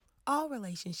All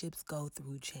relationships go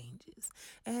through changes,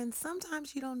 and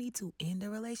sometimes you don't need to end a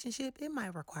relationship. It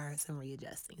might require some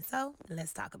readjusting. So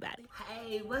let's talk about it.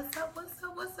 Hey, what's up,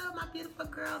 my beautiful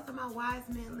girls and my wise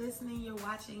men listening? You're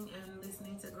watching and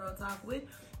listening to Girl Talk with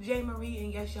J. Marie,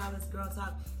 and yes, y'all, it's Girl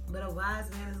Talk, but a wise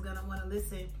man is gonna want to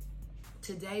listen.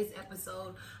 Today's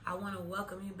episode, I want to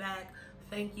welcome you back.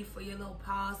 Thank you for your little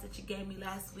pause that you gave me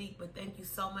last week, but thank you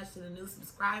so much to the new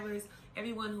subscribers,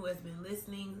 everyone who has been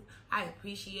listening. I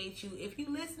appreciate you. If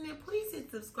you're listening, please hit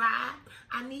subscribe.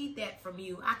 I need that from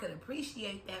you. I could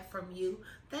appreciate that from you.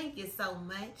 Thank you so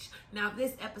much. Now,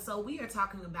 this episode, we are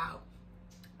talking about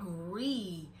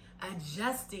readjusting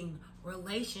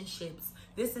relationships.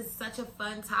 This is such a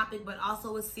fun topic, but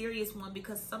also a serious one,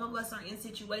 because some of us are in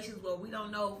situations where we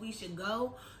don't know if we should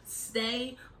go,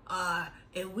 stay,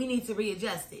 and we need to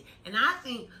readjust it. And I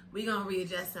think we're going to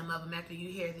readjust some of them after you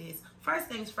hear this. First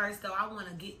things first, though, I want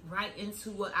to get right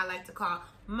into what I like to call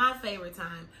my favorite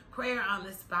time, prayer on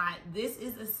the spot. This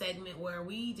is a segment where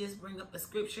we just bring up a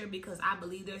scripture, because I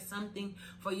believe there's something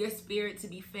for your spirit to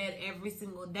be fed every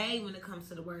single day when it comes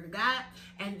to the word of God.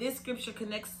 And this scripture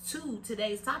connects to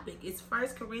today's topic. It's 1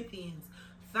 Corinthians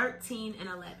 13 and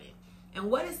 11.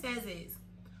 And what it says is,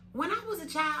 when I was a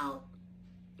child,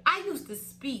 I used to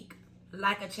speak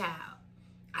like a child.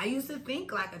 I used to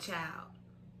think like a child.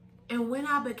 And when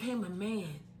I became a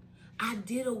man, I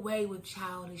did away with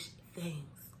childish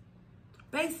things.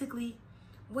 Basically,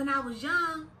 when I was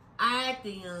young, I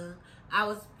acted young. I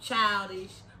was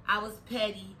childish. I was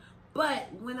petty.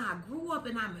 But when I grew up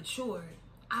and I matured,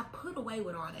 I put away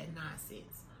with all that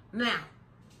nonsense. Now,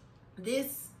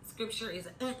 this scripture is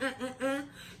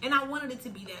and I wanted it to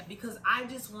be that because I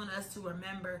just want us to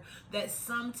remember that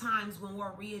sometimes when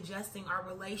we're readjusting our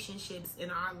relationships in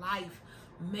our life,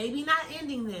 maybe not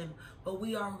ending them, but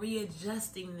we are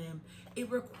readjusting them,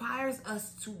 it requires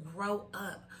us to grow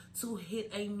up, to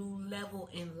hit a new level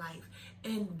in life.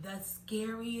 And the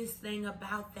scariest thing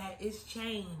about that is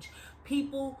change.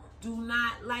 People do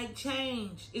not like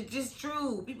change. It's just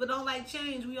true. People don't like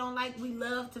change. We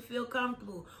love to feel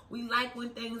comfortable. We like when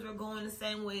things are going the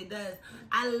same way it does.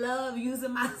 I love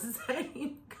using my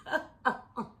same cup. I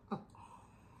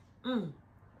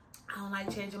don't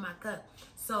like changing my cup.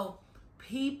 So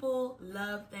people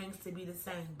love things to be the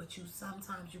same, but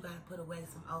sometimes you got to put away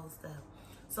some old stuff.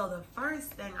 So the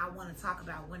first thing I want to talk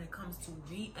about when it comes to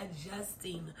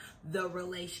readjusting the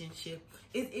relationship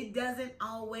is it doesn't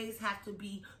always have to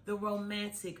be the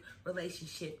romantic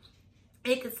relationship.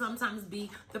 It could sometimes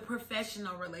be the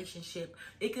professional relationship.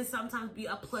 It could sometimes be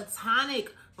a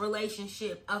platonic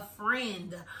relationship, a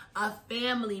friend, a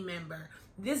family member.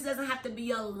 This doesn't have to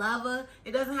be a lover.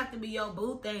 It doesn't have to be your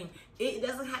boo thing. It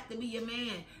doesn't have to be your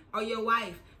man or your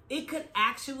wife. It could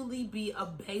actually be a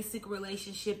basic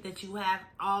relationship that you have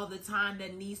all the time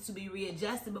that needs to be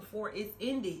readjusted before it's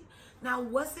ended. Now,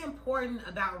 what's important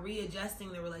about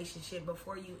readjusting the relationship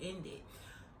before you end it?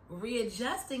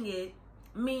 Readjusting it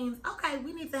means, okay,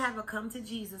 we need to have a come to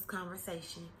Jesus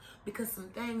conversation because some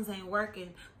things ain't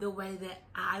working the way that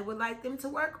I would like them to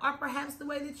work, or perhaps the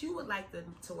way that you would like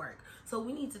them to work. So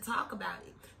we need to talk about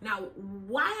it. Now,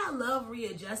 why I love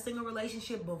readjusting a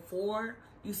relationship before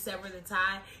you sever the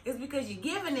tie is because you're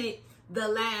giving it the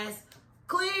last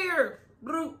clear,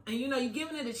 and you're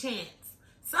giving it a chance.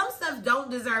 Some stuff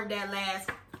don't deserve that last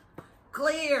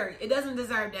clear. It doesn't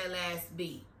deserve that last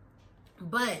beat.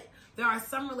 But there are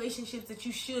some relationships that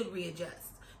you should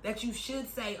readjust, that you should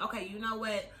say, okay, you know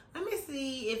what? Let me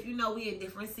see if, we in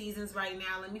different seasons right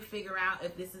now. Let me figure out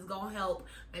if this is going to help.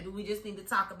 Maybe we just need to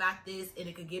talk about this and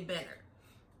it could get better.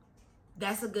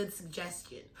 That's a good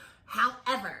suggestion.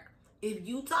 However, if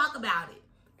you talk about it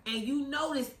and you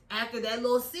notice after that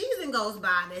little season goes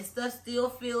by that stuff still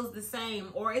feels the same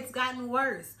or it's gotten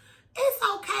worse, it's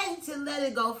okay to let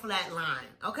it go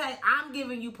flatline. Okay? I'm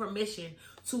giving you permission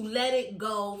to let it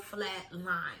go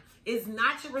flatline. It's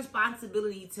not your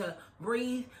responsibility to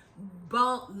breathe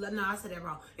I said that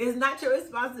wrong. It's not your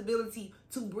responsibility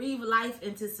to breathe life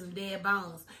into some dead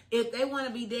bones. If they want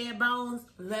to be dead bones,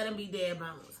 let them be dead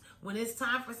bones. When it's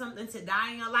time for something to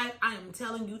die in your life, I am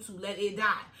telling you to let it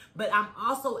die. But I'm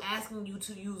also asking you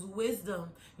to use wisdom,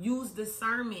 use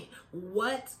discernment.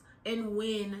 What and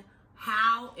when,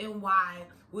 how and why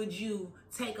would you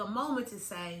take a moment to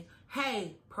say,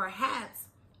 hey, perhaps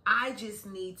I just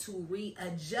need to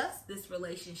readjust this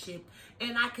relationship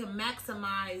and I can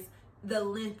maximize the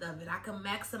length of it. I can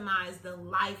maximize the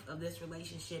life of this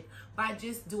relationship by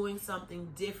just doing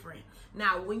something different.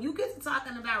 Now, when you get to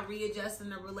talking about readjusting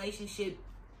the relationship,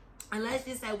 and let's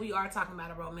just say we are talking about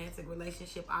a romantic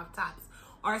relationship off tops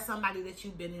or somebody that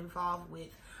you've been involved with.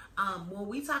 When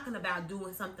we talking about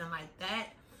doing something like that,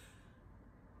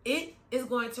 it is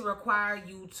going to require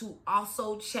you to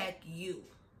also check you.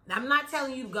 Now, I'm not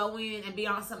telling you to go in and be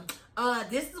on some,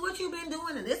 this is what you've been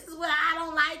doing and this is what I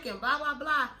don't like and blah, blah,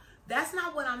 blah. That's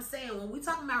not what I'm saying. When we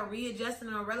talk about readjusting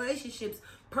our relationships,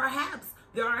 perhaps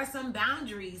there are some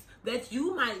boundaries that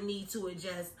you might need to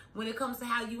adjust when it comes to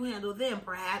how you handle them.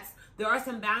 Perhaps there are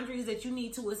some boundaries that you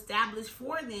need to establish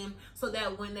for them so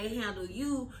that when they handle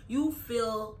you, you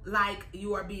feel like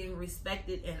you are being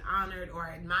respected and honored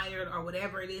or admired or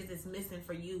whatever it is that's missing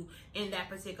for you in that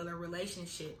particular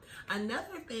relationship.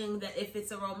 Another thing, that if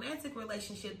it's a romantic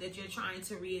relationship that you're trying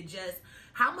to readjust,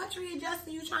 how much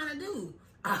readjusting you trying to do?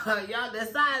 Y'all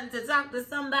deciding to talk to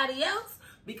somebody else?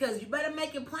 Because you better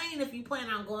make it plain if you plan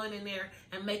on going in there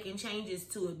and making changes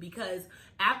to it. Because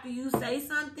after you say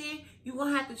something, you're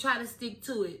going to have to try to stick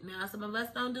to it. Now, some of us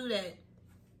don't do that.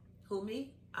 Who, me?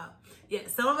 Oh, yeah,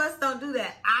 some of us don't do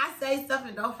that. I say stuff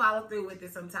and don't follow through with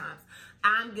it sometimes.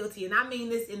 I'm guilty. And I mean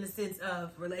this in the sense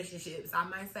of relationships. I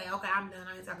might say, okay, I'm done.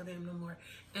 I ain't talking to him no more.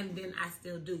 And then I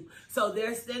still do. So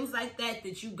there's things like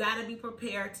that you got to be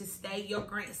prepared to stand your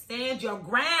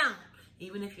ground.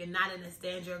 Even if you're not in a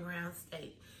stand your ground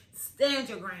state. Stand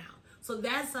your ground. So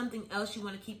that's something else you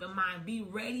want to keep in mind. Be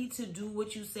ready to do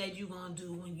what you said you're going to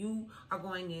do when you are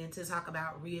going in to talk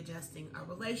about readjusting a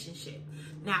relationship.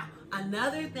 Now,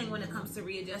 another thing when it comes to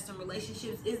readjusting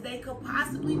relationships is they could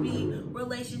possibly be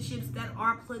relationships that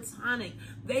are platonic.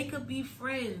 They could be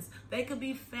friends. They could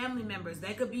be family members.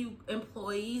 They could be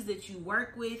employees that you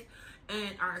work with.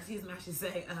 Or excuse me, I should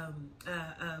say,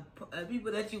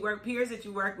 people that you work, peers that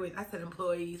you work with. I said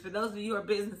employees. For those of you who are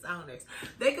business owners,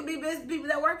 they could be business people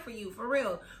that work for you, for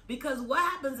real. Because what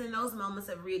happens in those moments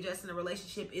of readjusting a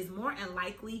relationship is more than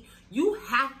likely you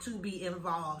have to be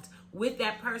involved with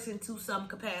that person to some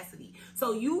capacity.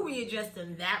 So you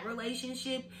readjusting that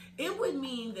relationship, it would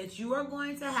mean that you are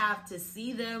going to have to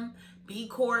see them, be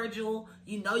cordial.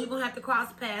 You know you're going to have to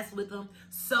cross paths with them.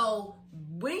 So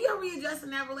when you're readjusting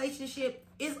that relationship,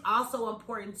 it's also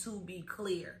important to be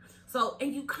clear. So,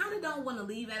 and you kind of don't want to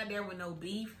leave out of there with no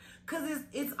beef, because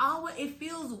it's always, it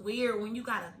feels weird when you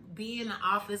got to be in the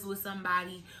office with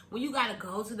somebody, when you got to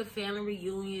go to the family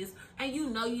reunions and you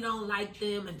know you don't like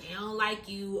them and they don't like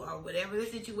you or whatever the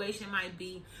situation might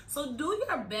be. So do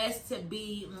your best to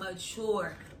be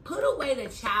mature. Put away the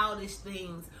childish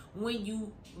things when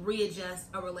you readjust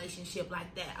a relationship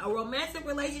like that. A romantic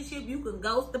relationship, you can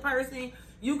ghost the person,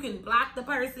 you can block the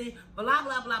person, blah,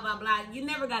 blah, blah, blah, blah. You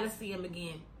never got to see him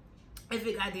again if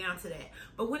it got down to that.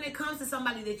 But when it comes to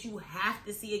somebody that you have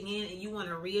to see again and you want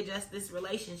to readjust this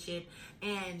relationship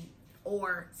and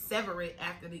or sever it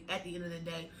at the end of the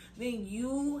day, then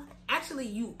you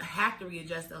have to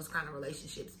readjust those kind of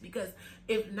relationships, because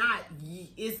if not,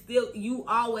 it's still, you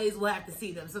always will have to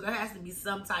see them. So there has to be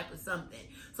some type of something.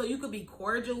 So you could be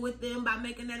cordial with them by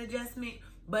making that adjustment,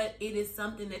 but it is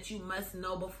something that you must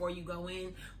know before you go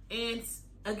in. And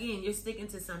again, you're sticking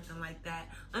to something like that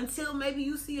until maybe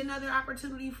you see another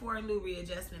opportunity for a new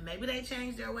readjustment. Maybe they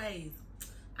change their ways.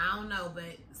 I don't know, but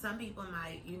some people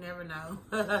might. You never know.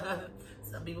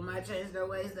 Some people might change their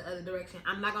ways the other direction.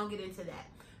 I'm not going to get into that.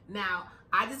 Now,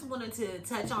 I just wanted to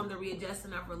touch on the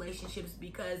readjusting of relationships,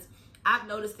 because I've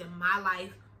noticed in my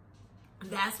life,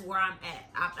 that's where I'm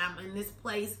at. I'm in this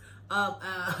place of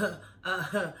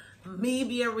me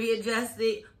being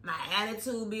readjusted, my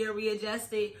attitude being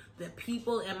readjusted, the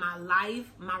people in my life,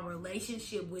 my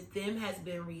relationship with them has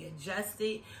been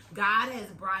readjusted. God has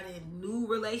brought in new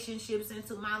relationships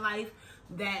into my life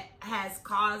that has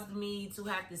caused me to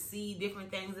have to see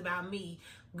different things about me,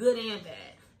 good and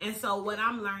bad. And so what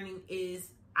I'm learning is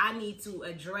I need to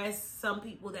address some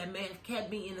people that may have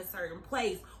kept me in a certain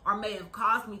place or may have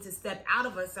caused me to step out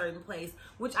of a certain place,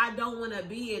 which I don't want to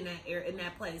be in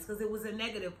that place, because it was a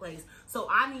negative place. So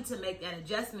I need to make that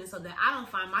adjustment so that I don't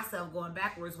find myself going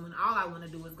backwards when all I want to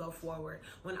do is go forward,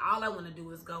 when all I want to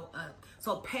do is go up.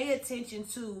 So pay attention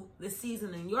to the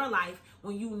season in your life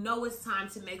when you know it's time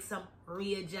to make some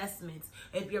readjustments.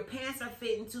 If your pants are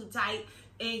fitting too tight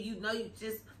and you know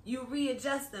you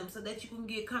readjust them so that you can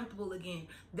get comfortable again.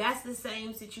 That's the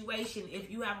same situation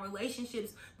if you have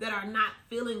relationships that are not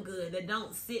feeling good, that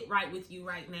don't sit right with you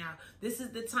right now. This is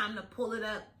the time to pull it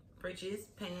up. Britches,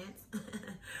 pants,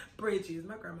 britches.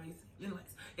 My grandma used to say. Anyways,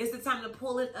 it's the time to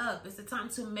pull it up. It's the time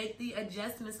to make the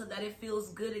adjustment so that it feels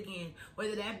good again.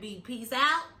 Whether that be peace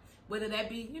out, whether that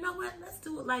be, you know what, let's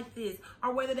do it like this.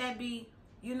 Or whether that be,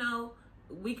 you know,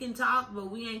 we can talk,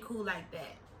 but we ain't cool like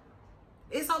that.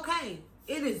 It's okay.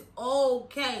 It is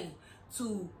okay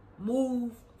to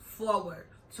move forward,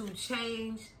 to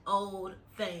change old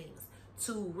things,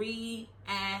 to readjust.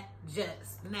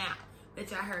 Now, that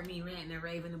y'all heard me ranting and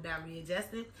raving about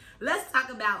readjusting. Let's talk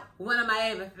about one of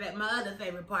my other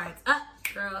favorite parts.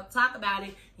 Girl, talk about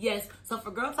it. Yes, so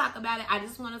for Girl Talk About It, I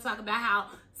just want to talk about how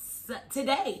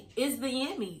today is the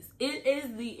Emmys. It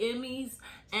is the Emmys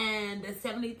and the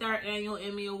 73rd Annual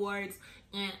Emmy Awards.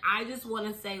 And I just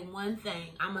want to say one thing.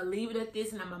 I'm going to leave it at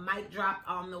this and I'm going to mic drop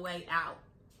on the way out.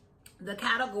 The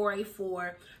category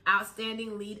for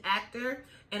Outstanding Lead Actor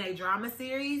in a Drama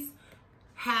Series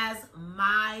has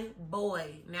my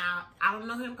boy. Now, I don't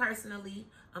know him personally,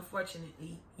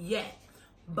 unfortunately, yet.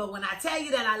 But when I tell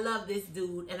you that I love this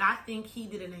dude, and I think he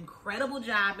did an incredible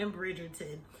job in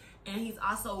Bridgerton, and he's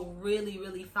also really,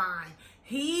 really fine,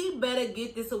 he better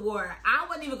get this award. I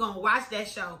wasn't even going to watch that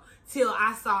show till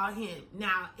I saw him.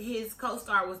 Now, his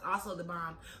co-star was also the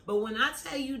bomb. But when I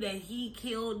tell you that he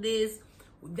killed this,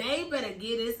 they better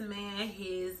get this man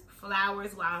his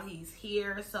flowers while he's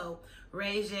here. So,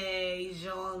 Regé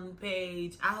Jean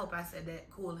Page, I hope I said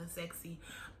that cool and sexy.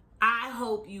 I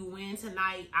hope you win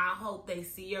tonight. I hope they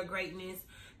see your greatness.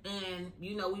 And,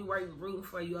 you know, we were rooting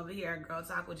for you over here at Girl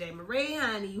Talk with J. Marie,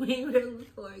 honey. We rooting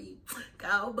for you.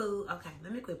 Go, boo. Okay,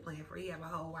 let me quit playing for you. You have a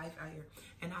whole wife out here,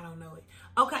 and I don't know it.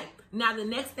 Okay, now the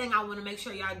next thing I want to make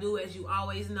sure y'all do, as you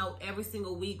always know, every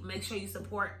single week, make sure you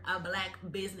support a black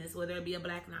business, whether it be a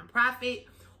black nonprofit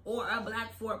or a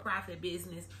black for-profit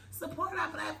business. Support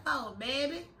our black folk,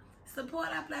 baby. Support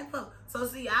our black folk. So,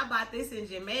 see, I bought this in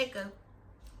Jamaica.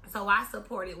 So I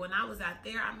supported when I was out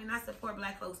there. I mean, I support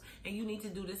black folks, and you need to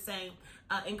do the same.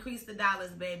 Increase the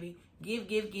dollars, baby. Give,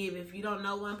 give, give. If you don't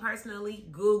know one personally,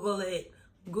 Google it.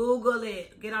 Google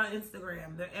it. Get on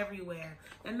Instagram. They're everywhere.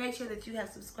 And make sure that you have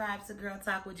subscribed to Girl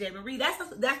Talk with J. Marie. That's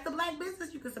the black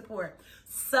business you can support.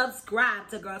 Subscribe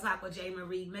to Girl Talk with J.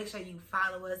 Marie. Make sure you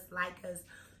follow us, like us,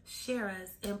 share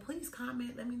us, and please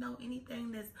comment. Let me know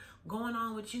anything that's going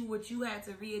on with you, what you had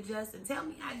to readjust, and tell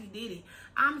me how you did it.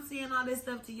 I'm seeing all this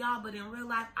stuff to y'all, but in real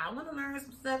life, I want to learn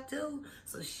some stuff too.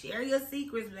 So share your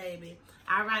secrets, baby.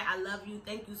 All right, I love you.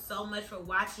 Thank you so much for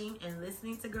watching and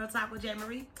listening to Girl Talk with J.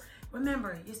 Marie.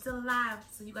 Remember, you're still alive,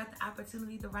 so you got the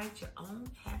opportunity to write your own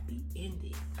happy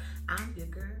ending. I'm your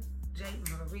girl, J.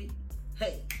 Marie.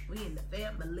 Hey, we in the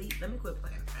family. Let me quit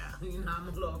playing now. You know, I'm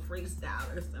a little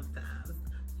freestyler sometimes.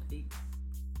 Peace.